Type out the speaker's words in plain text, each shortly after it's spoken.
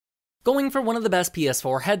Going for one of the best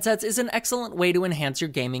PS4 headsets is an excellent way to enhance your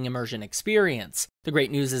gaming immersion experience. The great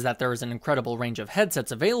news is that there is an incredible range of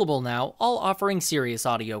headsets available now, all offering serious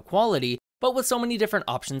audio quality, but with so many different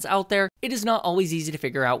options out there, it is not always easy to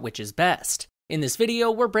figure out which is best. In this video,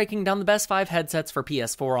 we're breaking down the best 5 headsets for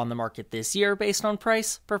PS4 on the market this year based on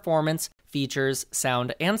price, performance, features,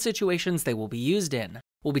 sound, and situations they will be used in.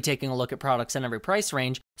 We'll be taking a look at products in every price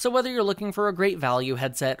range, so whether you're looking for a great value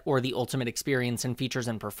headset or the ultimate experience in features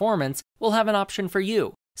and performance, we'll have an option for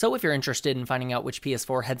you. So if you're interested in finding out which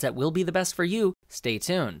PS4 headset will be the best for you, stay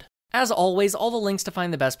tuned. As always, all the links to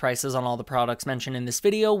find the best prices on all the products mentioned in this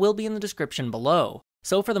video will be in the description below.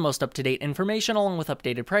 So for the most up-to-date information along with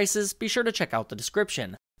updated prices, be sure to check out the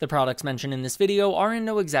description. The products mentioned in this video are in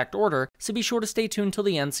no exact order, so be sure to stay tuned till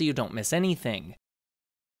the end so you don't miss anything.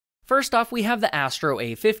 First off, we have the ASTRO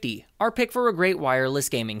A50, our pick for a great wireless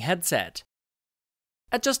gaming headset.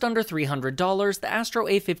 At just under $300, the ASTRO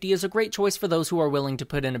A50 is a great choice for those who are willing to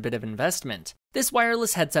put in a bit of investment. This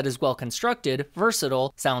wireless headset is well constructed,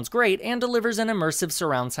 versatile, sounds great, and delivers an immersive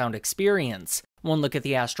surround sound experience. One look at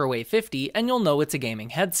the ASTRO A50 and you'll know it's a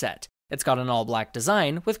gaming headset. It's got an all-black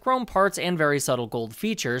design, with chrome parts and very subtle gold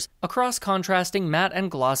features, across contrasting matte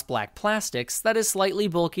and gloss black plastics that is slightly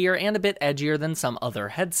bulkier and a bit edgier than some other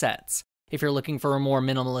headsets. If you're looking for a more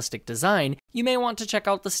minimalistic design, you may want to check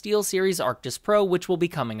out the SteelSeries Arctis Pro, which will be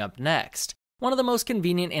coming up next. One of the most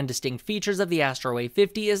convenient and distinct features of the ASTRO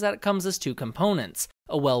A50 is that it comes as 2 components,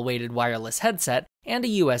 a well-weighted wireless headset and a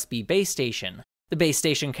USB base station. The base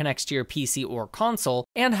station connects to your PC or console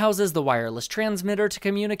and houses the wireless transmitter to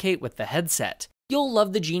communicate with the headset. You'll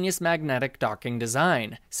love the genius magnetic docking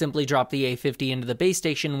design. Simply drop the A50 into the base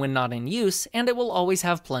station when not in use, and it will always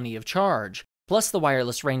have plenty of charge. Plus, the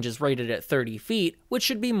wireless range is rated at 30 feet, which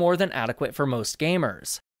should be more than adequate for most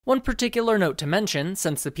gamers. One particular note to mention,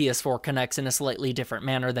 since the PS4 connects in a slightly different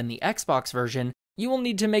manner than the Xbox version, you will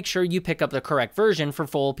need to make sure you pick up the correct version for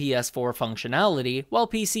full PS4 functionality, while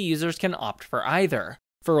PC users can opt for either.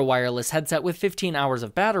 For a wireless headset with 15 hours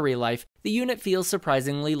of battery life, the unit feels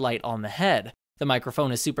surprisingly light on the head. The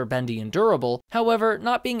microphone is super bendy and durable, however,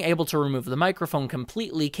 not being able to remove the microphone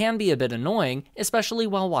completely can be a bit annoying, especially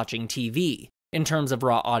while watching TV. In terms of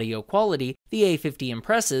raw audio quality, the A50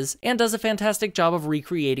 impresses, and does a fantastic job of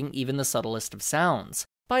recreating even the subtlest of sounds.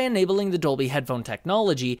 By enabling the Dolby headphone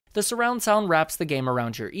technology, the surround sound wraps the game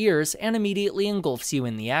around your ears and immediately engulfs you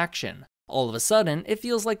in the action. All of a sudden, it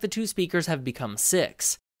feels like the 2 speakers have become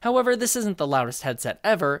 6. However, this isn't the loudest headset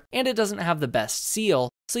ever, and it doesn't have the best seal,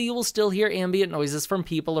 so you will still hear ambient noises from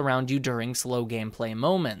people around you during slow gameplay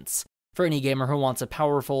moments. For any gamer who wants a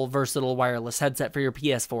powerful, versatile wireless headset for your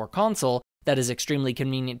PS4 console that is extremely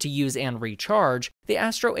convenient to use and recharge, the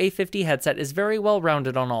ASTRO A50 headset is very well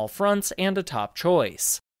rounded on all fronts and a top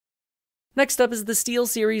choice. Next up is the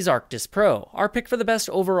SteelSeries Arctis Pro, our pick for the best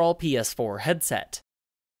overall PS4 headset.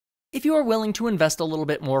 If you are willing to invest a little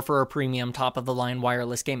bit more for a premium top-of-the-line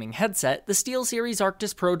wireless gaming headset, the SteelSeries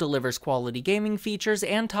Arctis Pro delivers quality gaming features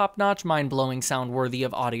and top-notch, mind-blowing sound worthy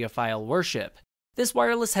of audiophile worship. This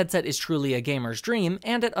wireless headset is truly a gamer's dream,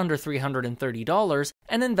 and at under $330,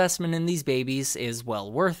 an investment in these babies is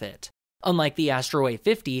well worth it. Unlike the ASTRO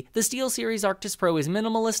A50, the SteelSeries Arctis Pro is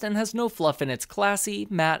minimalist and has no fluff in its classy,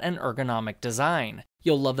 matte, and ergonomic design.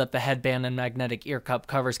 You'll love that the headband and magnetic ear cup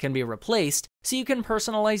covers can be replaced, so you can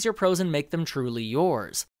personalize your pros and make them truly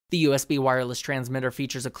yours. The USB wireless transmitter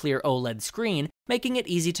features a clear OLED screen, making it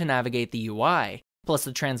easy to navigate the UI. Plus,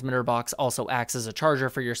 the transmitter box also acts as a charger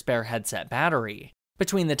for your spare headset battery.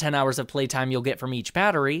 Between the 10 hours of playtime you'll get from each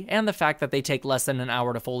battery, and the fact that they take less than an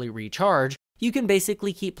hour to fully recharge, you can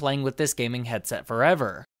basically keep playing with this gaming headset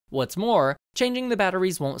forever. What's more, changing the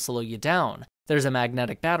batteries won't slow you down. There's a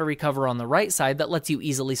magnetic battery cover on the right side that lets you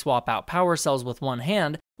easily swap out power cells with one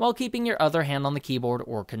hand, while keeping your other hand on the keyboard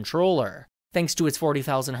or controller. Thanks to its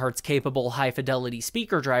 40,000 Hz capable high-fidelity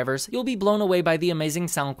speaker drivers, you'll be blown away by the amazing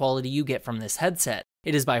sound quality you get from this headset.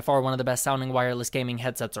 It is by far one of the best-sounding wireless gaming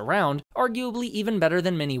headsets around, arguably even better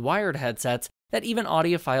than many wired headsets that even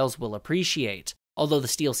audiophiles will appreciate. Although the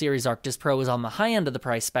SteelSeries Arctis Pro is on the high end of the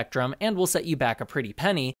price spectrum and will set you back a pretty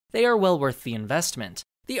penny, they are well worth the investment.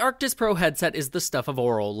 The Arctis Pro headset is the stuff of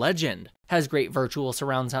oral legend, has great virtual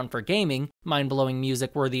surround sound for gaming, mind-blowing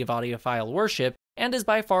music worthy of audiophile worship, and is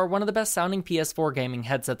by far one of the best sounding PS4 gaming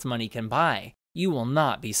headsets money can buy. You will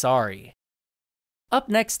not be sorry. Up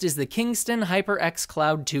next is the Kingston HyperX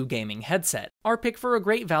Cloud 2 gaming headset, our pick for a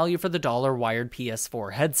great value for the dollar wired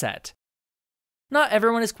PS4 headset. Not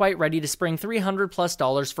everyone is quite ready to spring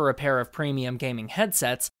 $300+ for a pair of premium gaming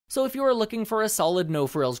headsets, so if you are looking for a solid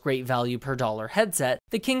no-frills great value per dollar headset,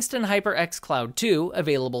 the Kingston HyperX Cloud 2,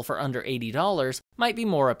 available for under $80, might be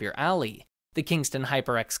more up your alley. The Kingston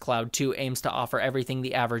HyperX Cloud 2 aims to offer everything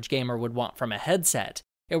the average gamer would want from a headset.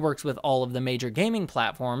 It works with all of the major gaming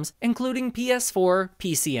platforms, including PS4,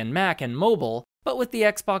 PC and Mac, and mobile, but with the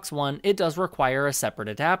Xbox One, it does require a separate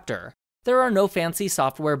adapter. There are no fancy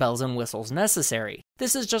software bells and whistles necessary.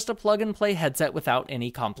 This is just a plug-and-play headset without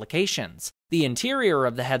any complications. The interior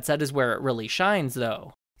of the headset is where it really shines,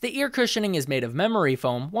 though. The ear cushioning is made of memory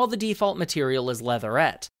foam, while the default material is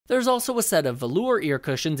leatherette. There's also a set of velour ear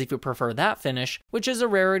cushions if you prefer that finish, which is a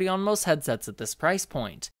rarity on most headsets at this price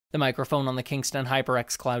point. The microphone on the Kingston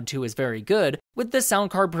HyperX Cloud 2 is very good, with the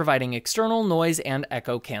sound card providing external noise and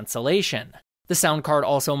echo cancellation. The sound card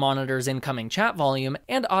also monitors incoming chat volume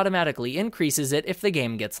and automatically increases it if the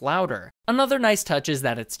game gets louder. Another nice touch is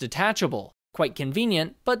that it's detachable. Quite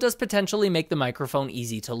convenient, but does potentially make the microphone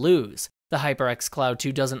easy to lose. The HyperX Cloud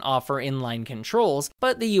 2 doesn't offer inline controls,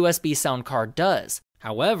 but the USB sound card does.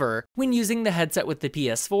 However, when using the headset with the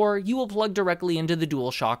PS4, you will plug directly into the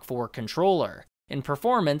DualShock 4 controller. In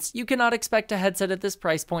performance, you cannot expect a headset at this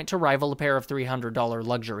price point to rival a pair of $300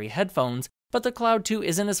 luxury headphones, but the Cloud 2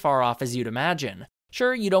 isn't as far off as you'd imagine.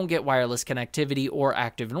 Sure, you don't get wireless connectivity or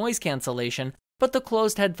active noise cancellation, but the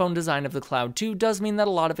closed headphone design of the Cloud 2 does mean that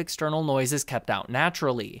a lot of external noise is kept out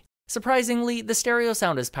naturally. Surprisingly, the stereo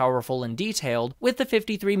sound is powerful and detailed, with the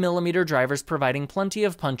 53mm drivers providing plenty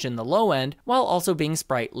of punch in the low end, while also being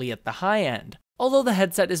sprightly at the high end. Although the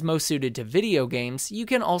headset is most suited to video games, you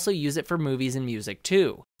can also use it for movies and music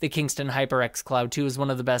too. The Kingston HyperX Cloud 2 is one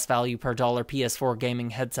of the best value per dollar PS4 gaming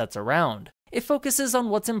headsets around. It focuses on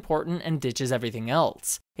what's important and ditches everything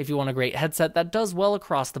else. If you want a great headset that does well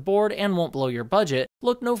across the board and won't blow your budget,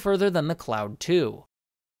 look no further than the Cloud 2.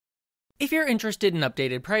 If you're interested in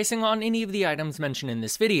updated pricing on any of the items mentioned in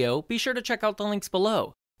this video, be sure to check out the links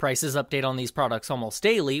below. Prices update on these products almost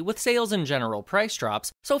daily, with sales and general price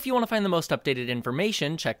drops, so if you want to find the most updated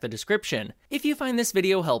information, check the description. If you find this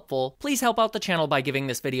video helpful, please help out the channel by giving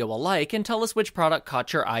this video a like and tell us which product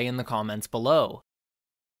caught your eye in the comments below.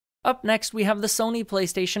 Up next, we have the Sony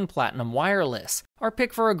PlayStation Platinum Wireless, our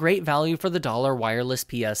pick for a great value for the dollar wireless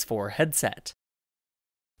PS4 headset.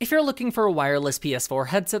 If you're looking for a wireless PS4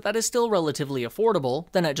 headset that is still relatively affordable,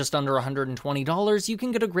 then at just under $120, you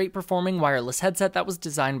can get a great performing wireless headset that was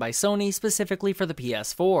designed by Sony specifically for the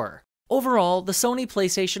PS4. Overall, the Sony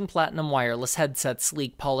PlayStation Platinum Wireless headset's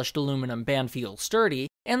sleek polished aluminum band feels sturdy,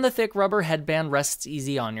 and the thick rubber headband rests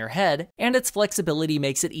easy on your head, and its flexibility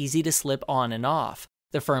makes it easy to slip on and off.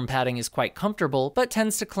 The firm padding is quite comfortable, but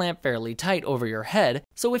tends to clamp fairly tight over your head,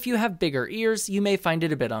 so if you have bigger ears, you may find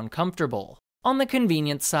it a bit uncomfortable. On the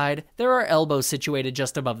convenience side, there are elbows situated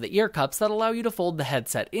just above the ear cups that allow you to fold the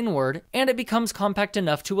headset inward, and it becomes compact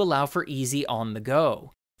enough to allow for easy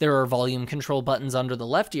on-the-go. There are volume control buttons under the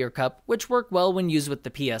left ear cup, which work well when used with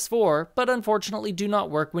the PS4, but unfortunately do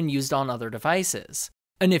not work when used on other devices.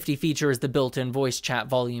 A nifty feature is the built-in voice chat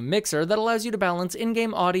volume mixer that allows you to balance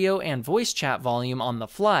in-game audio and voice chat volume on the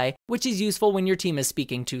fly, which is useful when your team is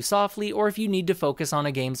speaking too softly or if you need to focus on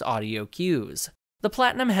a game's audio cues. The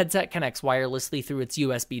Platinum headset connects wirelessly through its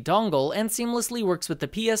USB dongle and seamlessly works with the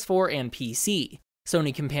PS4 and PC.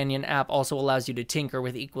 Sony Companion app also allows you to tinker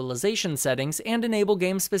with equalization settings and enable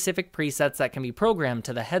game-specific presets that can be programmed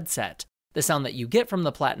to the headset. The sound that you get from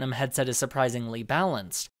the Platinum headset is surprisingly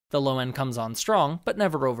balanced. The low end comes on strong, but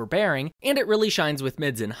never overbearing, and it really shines with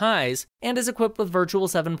mids and highs, and is equipped with virtual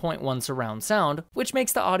 7.1 surround sound, which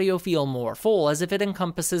makes the audio feel more full as if it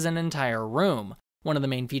encompasses an entire room. One of the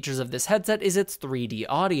main features of this headset is its 3D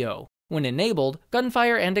audio. When enabled,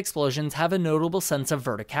 gunfire and explosions have a notable sense of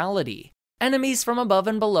verticality. Enemies from above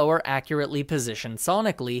and below are accurately positioned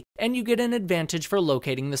sonically, and you get an advantage for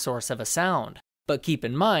locating the source of a sound. But keep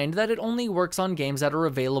in mind that it only works on games that are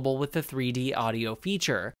available with the 3D audio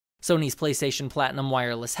feature. Sony's PlayStation Platinum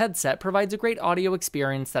wireless headset provides a great audio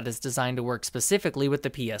experience that is designed to work specifically with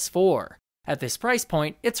the PS4. At this price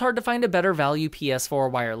point, it's hard to find a better value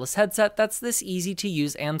PS4 wireless headset that's this easy to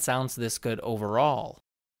use and sounds this good overall.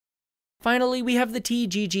 Finally, we have the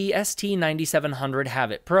TGG ST9700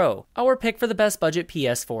 Havit Pro, our pick for the best budget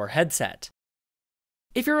PS4 headset.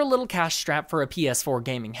 If you're a little cash strapped for a PS4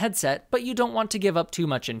 gaming headset, but you don't want to give up too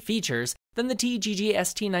much in features, then the TGG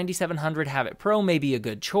ST9700 Havit Pro may be a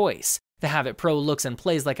good choice. The Havit Pro looks and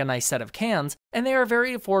plays like a nice set of cans, and they are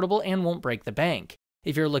very affordable and won't break the bank.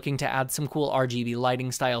 If you're looking to add some cool RGB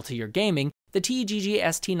lighting style to your gaming, the TGG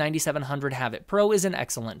ST9700 Havit Pro is an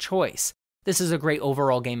excellent choice. This is a great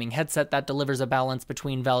overall gaming headset that delivers a balance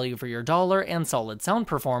between value for your dollar and solid sound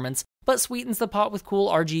performance, but sweetens the pot with cool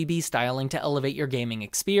RGB styling to elevate your gaming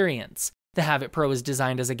experience. The Havit Pro is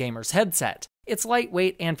designed as a gamer's headset. It's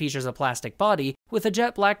lightweight and features a plastic body, with a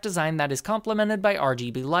jet black design that is complemented by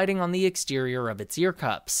RGB lighting on the exterior of its ear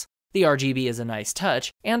cups. The RGB is a nice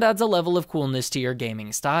touch, and adds a level of coolness to your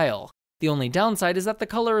gaming style. The only downside is that the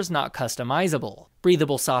color is not customizable.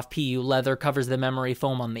 Breathable soft PU leather covers the memory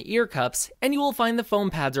foam on the ear cups, and you will find the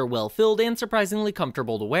foam pads are well filled and surprisingly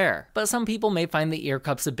comfortable to wear, but some people may find the ear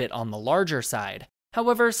cups a bit on the larger side.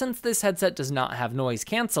 However, since this headset does not have noise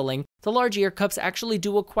cancelling, the large ear cups actually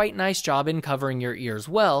do a quite nice job in covering your ears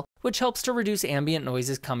well, which helps to reduce ambient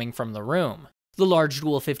noises coming from the room. The large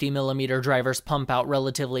dual 50mm drivers pump out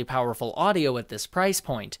relatively powerful audio at this price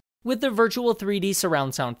point. With the virtual 3D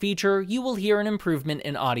surround sound feature, you will hear an improvement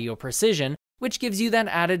in audio precision, which gives you that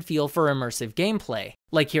added feel for immersive gameplay,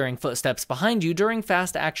 like hearing footsteps behind you during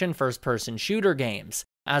fast-action first-person shooter games.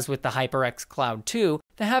 As with the HyperX Cloud 2,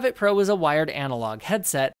 the Havit Pro is a wired analog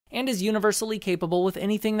headset, and is universally capable with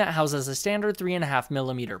anything that houses a standard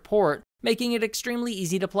 3.5mm port, making it extremely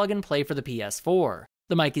easy to plug and play for the PS4.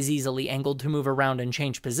 The mic is easily angled to move around and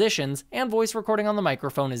change positions, and voice recording on the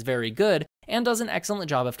microphone is very good, and does an excellent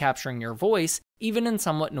job of capturing your voice, even in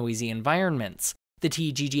somewhat noisy environments. The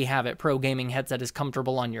TGG Havit Pro gaming headset is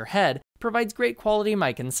comfortable on your head, provides great quality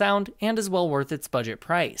mic and sound, and is well worth its budget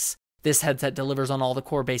price. This headset delivers on all the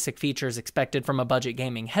core basic features expected from a budget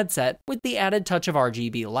gaming headset, with the added touch of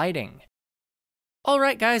RGB lighting.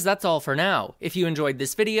 Alright guys, that's all for now. If you enjoyed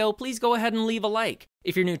this video, please go ahead and leave a like.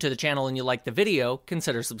 If you're new to the channel and you like the video,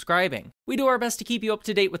 consider subscribing. We do our best to keep you up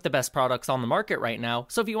to date with the best products on the market right now,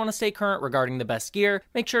 so if you want to stay current regarding the best gear,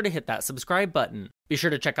 make sure to hit that subscribe button. Be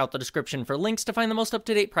sure to check out the description for links to find the most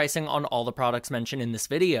up-to-date pricing on all the products mentioned in this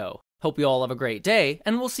video. Hope you all have a great day,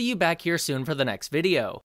 and we'll see you back here soon for the next video.